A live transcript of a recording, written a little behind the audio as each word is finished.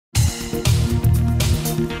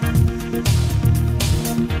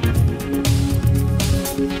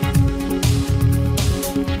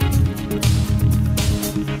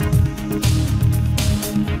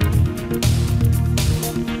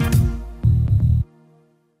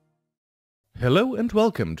Hello and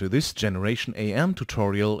welcome to this GenerationAM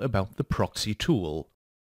tutorial about the Proxy Tool.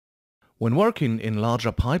 When working in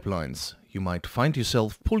larger pipelines, you might find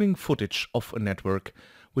yourself pulling footage off a network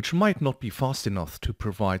which might not be fast enough to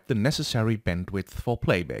provide the necessary bandwidth for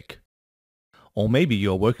playback. Or maybe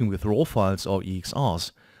you're working with RAW files or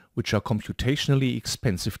EXRs, which are computationally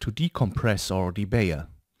expensive to decompress or debyer.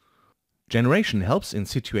 Generation helps in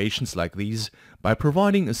situations like these by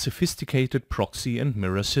providing a sophisticated proxy and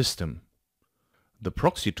mirror system. The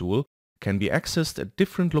Proxy Tool can be accessed at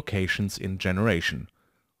different locations in Generation,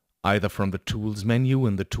 either from the Tools menu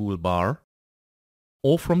in the toolbar,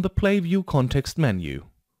 or from the Play View context menu,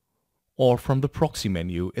 or from the Proxy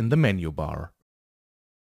menu in the menu bar.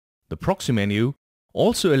 The Proxy menu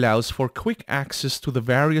also allows for quick access to the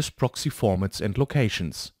various proxy formats and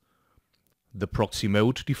locations. The proxy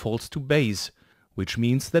mode defaults to base, which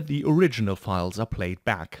means that the original files are played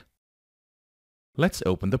back. Let's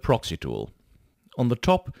open the Proxy Tool. On the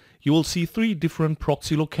top, you will see three different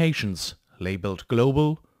proxy locations, labeled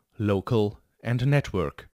Global, Local, and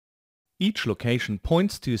Network. Each location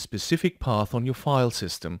points to a specific path on your file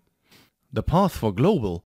system. The path for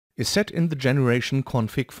Global is set in the Generation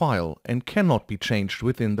config file and cannot be changed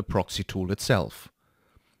within the Proxy Tool itself.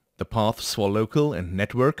 The paths for Local and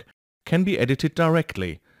Network can be edited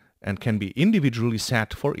directly and can be individually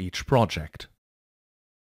set for each project.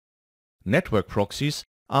 Network proxies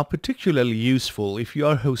are particularly useful if you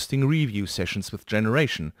are hosting review sessions with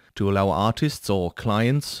Generation to allow artists or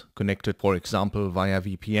clients, connected for example via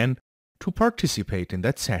VPN, to participate in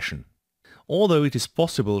that session. Although it is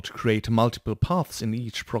possible to create multiple paths in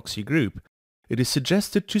each proxy group, it is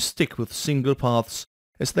suggested to stick with single paths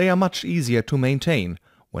as they are much easier to maintain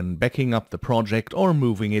when backing up the project or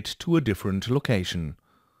moving it to a different location.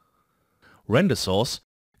 Render source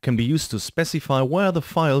can be used to specify where the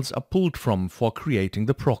files are pulled from for creating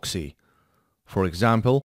the proxy. For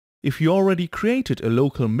example, if you already created a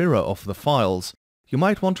local mirror of the files, you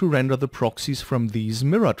might want to render the proxies from these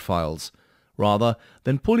mirrored files, rather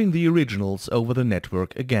than pulling the originals over the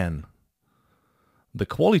network again. The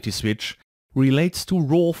quality switch relates to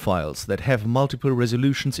RAW files that have multiple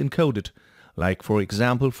resolutions encoded, like for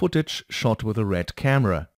example footage shot with a RED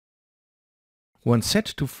camera. When set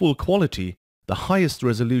to full quality, the highest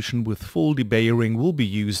resolution with full debayering will be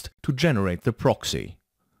used to generate the proxy.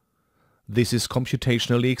 This is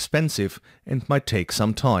computationally expensive and might take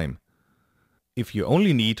some time. If you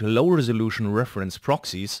only need low-resolution reference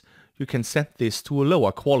proxies, you can set this to a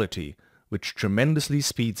lower quality, which tremendously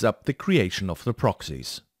speeds up the creation of the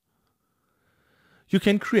proxies. You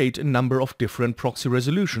can create a number of different proxy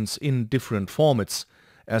resolutions in different formats,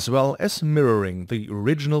 as well as mirroring the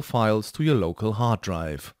original files to your local hard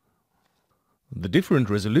drive. The different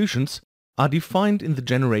resolutions are defined in the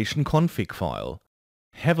Generation config file.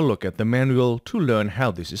 Have a look at the manual to learn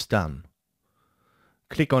how this is done.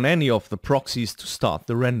 Click on any of the proxies to start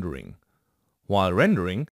the rendering. While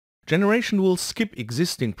rendering, Generation will skip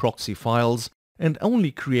existing proxy files and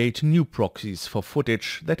only create new proxies for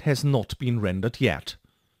footage that has not been rendered yet.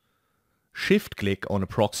 Shift-click on a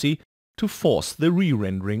proxy to force the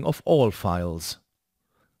re-rendering of all files.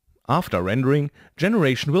 After rendering,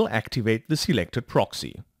 Generation will activate the selected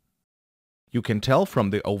proxy. You can tell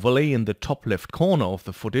from the overlay in the top left corner of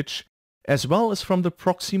the footage, as well as from the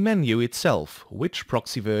proxy menu itself, which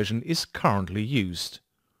proxy version is currently used.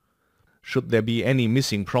 Should there be any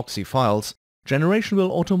missing proxy files, Generation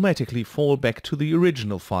will automatically fall back to the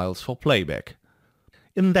original files for playback.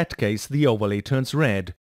 In that case, the overlay turns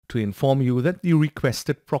red to inform you that the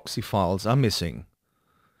requested proxy files are missing.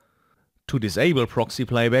 To disable proxy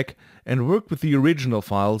playback and work with the original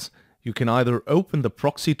files, you can either open the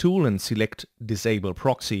Proxy Tool and select Disable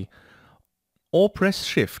Proxy, or press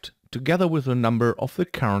Shift together with the number of the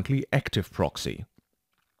currently active proxy.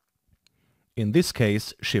 In this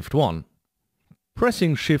case, Shift 1.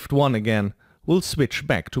 Pressing Shift 1 again will switch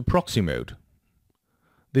back to proxy mode.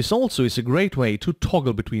 This also is a great way to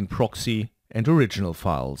toggle between proxy and original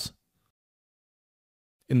files.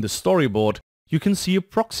 In the storyboard, you can see a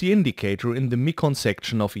proxy indicator in the Micon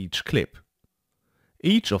section of each clip.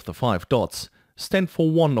 Each of the 5 dots stand for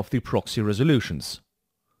one of the proxy resolutions.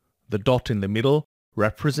 The dot in the middle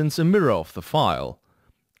represents a mirror of the file.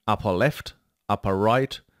 Upper left, upper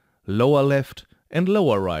right, lower left and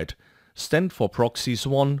lower right stand for proxies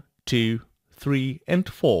 1, 2, 3 and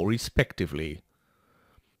 4 respectively.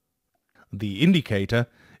 The indicator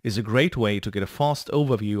is a great way to get a fast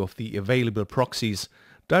overview of the available proxies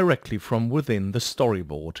directly from within the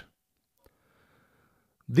storyboard.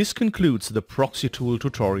 This concludes the Proxy Tool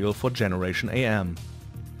tutorial for GenerationAM.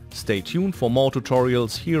 Stay tuned for more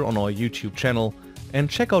tutorials here on our YouTube channel and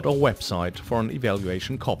check out our website for an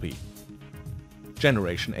evaluation copy.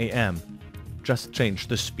 GenerationAM. Just change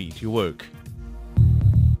the speed you work.